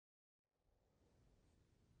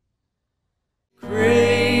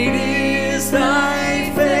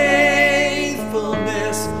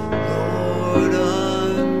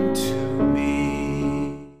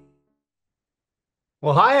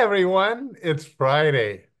everyone. It's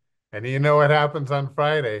Friday. And you know what happens on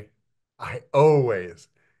Friday? I always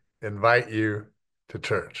invite you to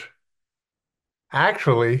church.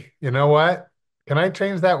 Actually, you know what? Can I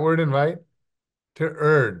change that word invite to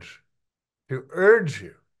urge? To urge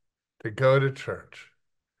you to go to church.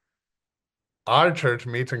 Our church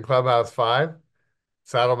meets in Clubhouse 5,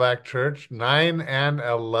 Saddleback Church, 9 and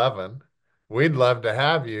 11. We'd love to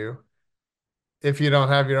have you if you don't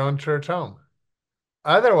have your own church home.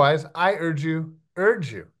 Otherwise, I urge you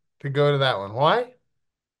to go to that one. Why?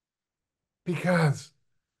 Because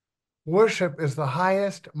worship is the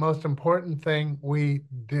highest, most important thing we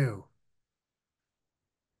do.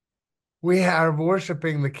 We are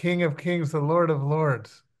worshiping the King of Kings, the Lord of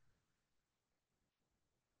Lords.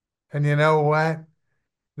 And you know what?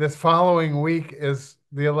 This following week is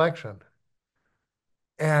the election.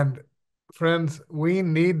 And friends, we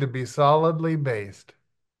need to be solidly based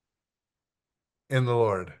in the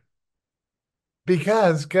Lord.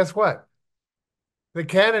 Because guess what? The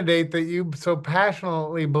candidate that you so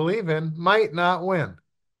passionately believe in might not win.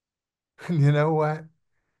 And you know what?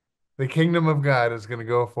 The kingdom of God is going to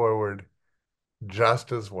go forward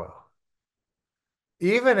just as well.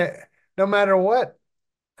 No matter what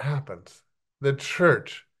happens, the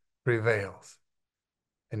church prevails.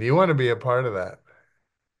 And you want to be a part of that.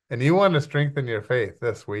 And you want to strengthen your faith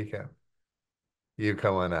this weekend. You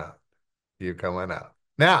come on out. You come on out.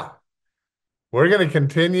 Now, we're going to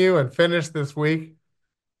continue and finish this week.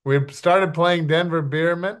 We started playing Denver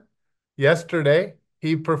Bierman yesterday.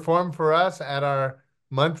 He performed for us at our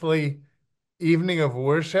monthly evening of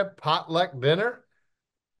worship potluck dinner.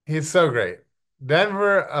 He's so great.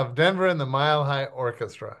 Denver and the Mile High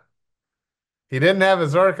Orchestra. He didn't have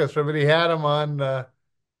his orchestra, but he had them on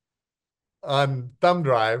thumb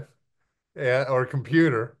drive or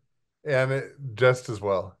computer, and just as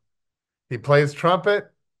well. He plays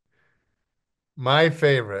trumpet. My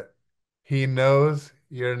favorite. He knows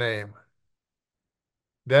your name.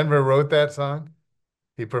 Denver wrote that song.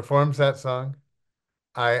 He performs that song.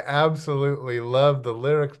 I absolutely love the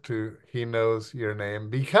lyrics to He Knows Your Name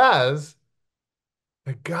because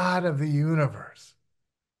the God of the universe,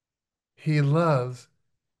 He loves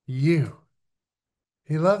you.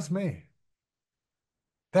 He loves me.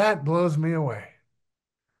 That blows me away.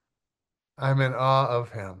 I'm in awe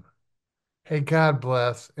of Him. Hey, God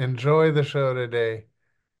bless. Enjoy the show today.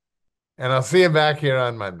 And I'll see you back here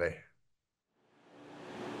on Monday.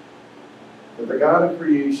 But the God of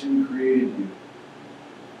creation created you.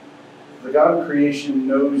 The God of creation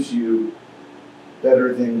knows you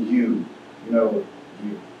better than you know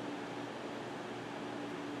you.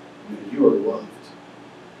 And you are loved.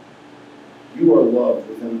 You are loved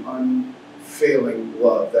with an unfailing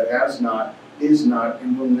love that has not, is not,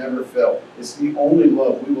 and will never fail. It's the only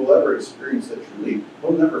love we will ever experience that truly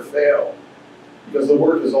will never fail. Because the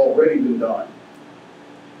work has already been done.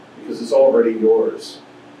 Because it's already yours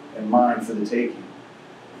and mine for the taking.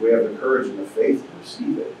 If we have the courage and the faith to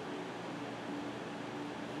receive it.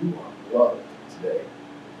 You are loved today.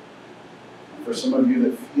 And for some of you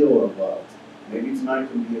that feel unloved, maybe tonight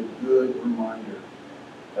can be a good reminder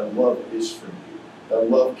that love is for you. That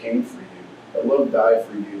love came for you. That love died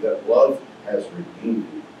for you. That love has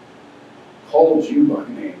redeemed you. Called you by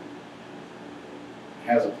name.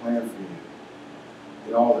 Has a plan for you.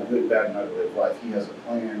 In all the good, bad, and ugly of life, He has a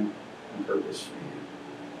plan and purpose for you.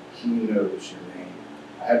 He knows your name.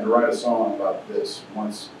 I had to write a song about this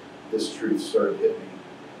once this truth started hitting me.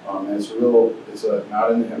 And it's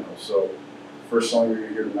not in the hymnal. So the first song you're going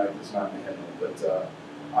to hear tonight is not in the hymnal. But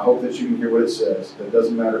I hope that you can hear what it says. That it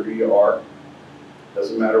doesn't matter who you are. It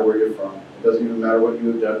doesn't matter where you're from. It doesn't even matter what you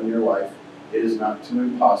have done in your life. It is not too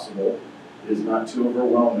impossible. It is not too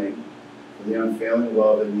overwhelming for the unfailing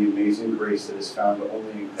love and the amazing grace that is found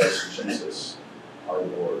only in Christ Jesus, our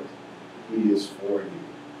Lord. He is for you.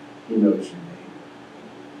 He knows your name.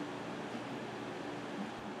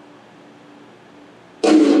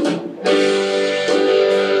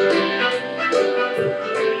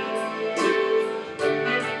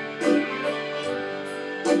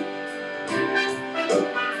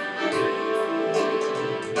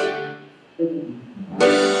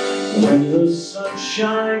 When the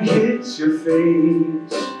sunshine hits your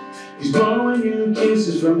face, He's blowing you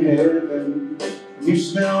kisses from heaven. You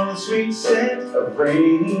smell the sweet scent of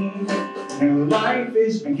rain. New life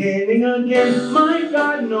is beginning again. My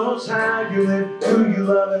God knows how you live, who you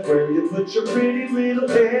love, and where you put your pretty little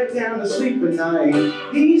head down to sleep at night.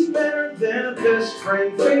 He's better than a best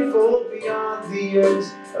friend, faithful beyond the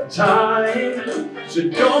ends of time. So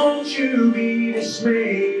don't you be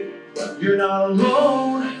dismayed. You're not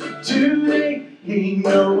alone today. He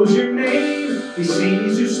knows your name, he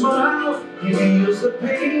sees you smile, he feels the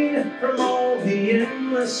pain from all the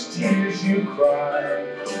endless tears you cry.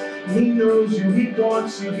 He knows you, he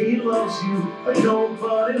wants you, he loves you, but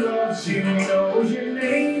nobody loves you. He knows your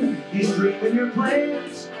name, he's dreaming your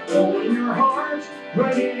plans, holding your heart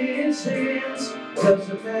right in his hands.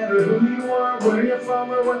 Doesn't matter who you are, where you're from,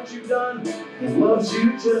 or what you've done, he loves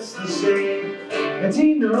you just the same. And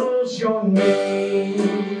he knows your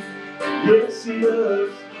name, yes he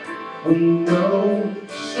does. He knows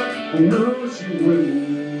your name.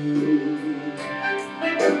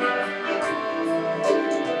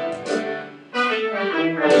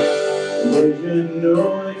 Did you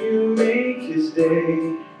know that you make his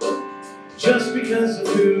day just because of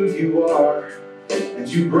who you are? And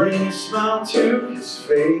you bring a smile to his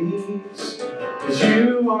face, 'cause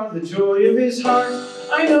you are the joy of his heart.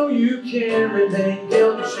 I know you can't repay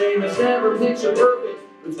guilt and shame. It's never picture perfect,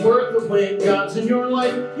 it's worth it when God's in your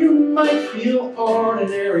life. You might feel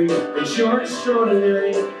ordinary, but you're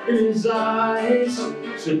extraordinary in his eyes.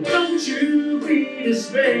 So don't you be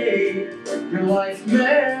dismayed, your life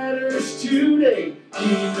matters today.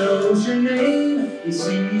 He knows your name, he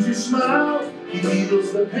sees your smile, he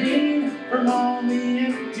feels the pain from all the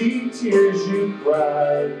empty tears you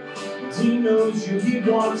cried. And he knows you, he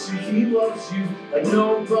wants you, he loves you like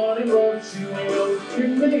nobody loves you. He knows your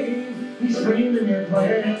name, he's dreaming your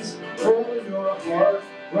plans, holding your heart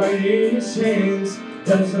right in his hands.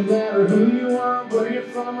 Doesn't matter who you are, where you're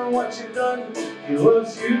from, or what you've done, he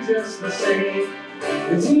loves you just the same.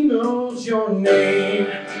 And he knows your name.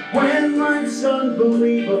 When life's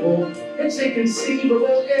unbelievable, it's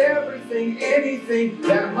inconceivable, everything, anything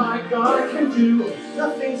that my God can do,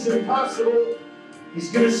 nothing's impossible. He's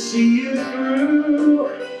gonna see you through,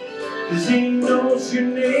 'cause he knows your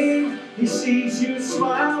name, he sees you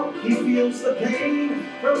smile, he feels the pain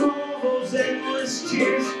from all those endless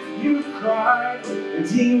tears you cried. And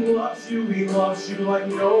he loves you like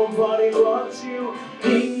nobody loves you.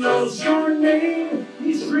 He knows your name,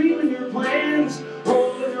 he's dreaming your plans,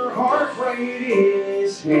 holding your heart right in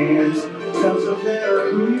his hands. Doesn't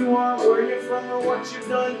matter who you are, where you're from, or what you've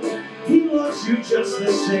done, he loves you just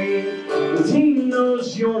the same. And he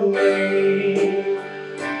knows your name,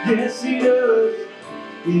 yes he does.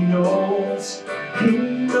 He knows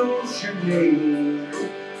your name.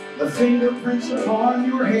 The fingerprints upon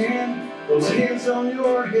your hand, those hands on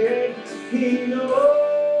your head. He knows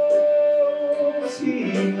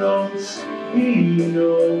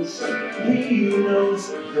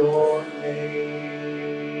your name.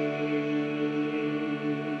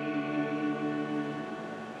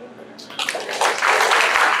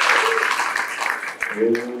 Oh,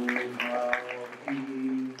 how he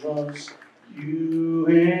loves you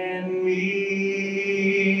and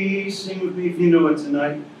me. Sing with me if you know it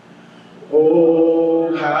tonight.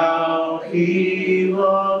 Oh, how he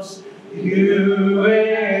loves you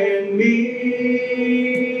and me.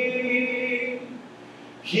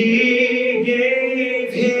 He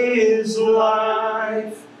gave his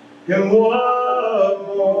life, and what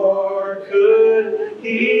more could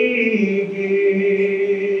he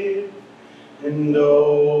give? And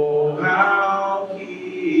oh, how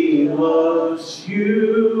he loves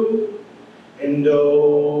you, and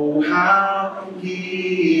oh, how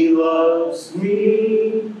he loves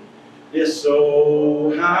me. Yes,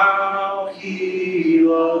 oh, how he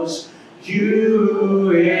loves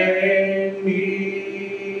you and me.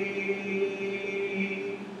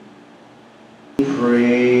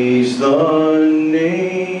 Praise the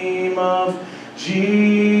name of Jesus.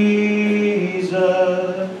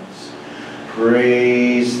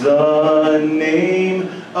 Praise the name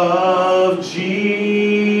of Jesus.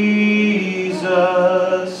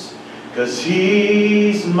 'Cause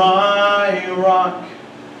he's my rock,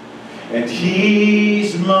 and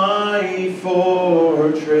he's my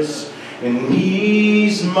fortress, and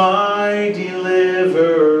he's my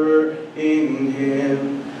deliverer. In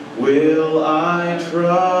him will I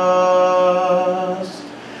trust.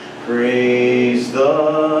 Praise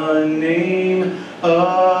the name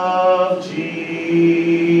of Jesus.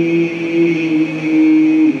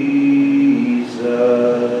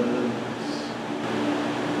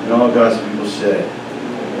 And all God's people said,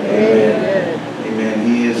 amen. Amen.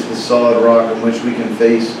 He is the solid rock on which we can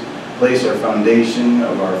place our foundation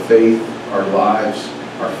of our faith, our lives,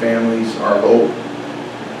 our families, our hope.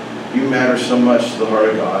 You matter so much to the heart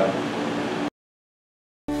of God.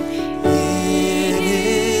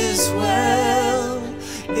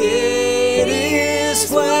 It is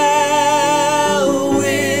well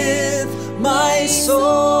with my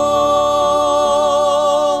soul.